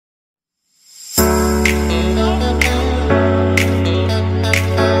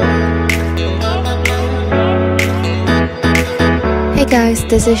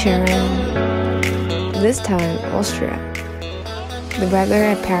This is Sharon. This time, Austria. The weather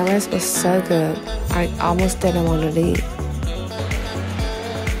at Paris was so good, I almost didn't want to leave.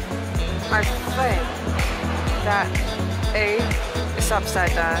 I think that A is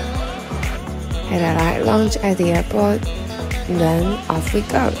upside down. Had a light lunch at the airport, then off we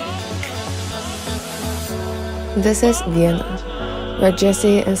go. This is Vienna, where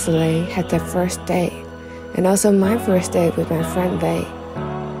Jessie and Soleil had their first date, and also my first date with my friend Vei.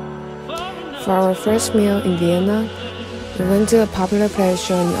 For our first meal in Vienna, we went to a popular place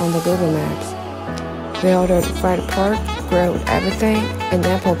shown on the Google Maps. We ordered fried pork, grilled everything, and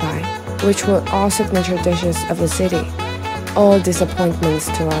apple pie, which were all signature dishes of the city. All disappointments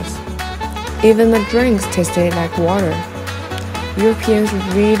to us. Even the drinks tasted like water. Europeans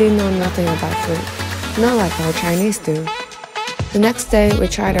really know nothing about food, not like our Chinese do. The next day, we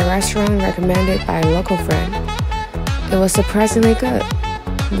tried a restaurant recommended by a local friend. It was surprisingly good.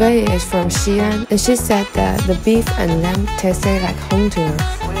 Vei is from Xi'an, and she said that the beef and lamb tasted like home to her.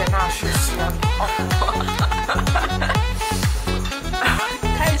 我也那是西安泡，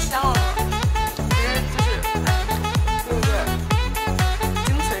太像了，因为就是，对不对？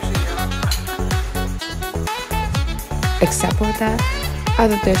精髓是一样的。 Except for that,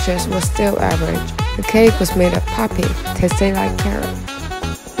 other dishes were still average. The cake was made of poppy, tasted like carrot.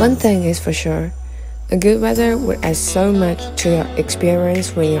 One thing is for sure, a good weather would add so much to your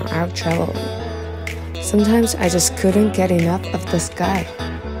experience when you're out traveling. Sometimes I just couldn't get enough of the sky.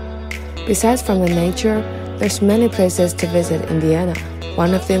 Besides from the nature, there's many places to visit in Vienna.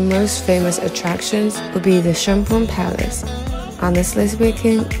 One of the most famous attractions would be the Schaumburg Palace. Honestly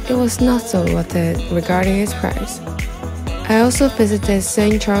speaking, it was not so worth it regarding its price. I also visited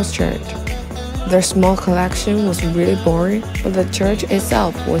St. Charles Church. Their small collection was really boring, but the church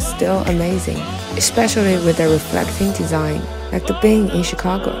itself was still amazing, especially with the reflecting design, like the being in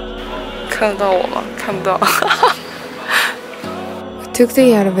Chicago. 看得到我吗？看不到。 We took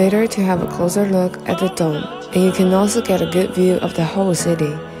the elevator to have a closer look at the dome, and you can also get a good view of the whole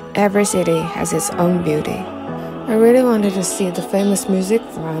city. Every city has its own beauty. I really wanted to see the famous music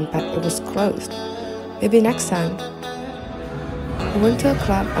farm, but it was closed. Maybe next time. We went to a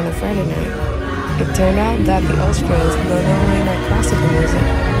club on a Friday night. It turned out that the Austrians not only like classical music,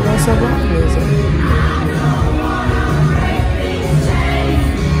 but also rock music.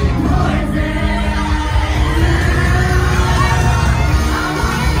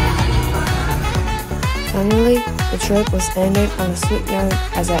 Finally, the trip was ended on a sweet note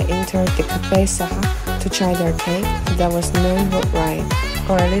as I entered the Café Saha to try their cake that was known worldwide,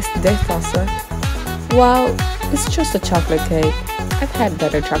 or at least they thought so. Well, it's just a chocolate cake. I've had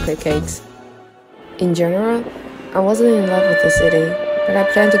better chocolate cakes. In general, I wasn't in love with the city, but I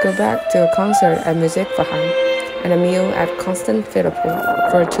plan to go back to a concert at Musikverein and a meal at Constant Philipppool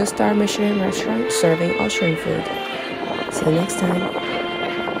for a 2-star Michelin restaurant serving Austrian food. See you next time.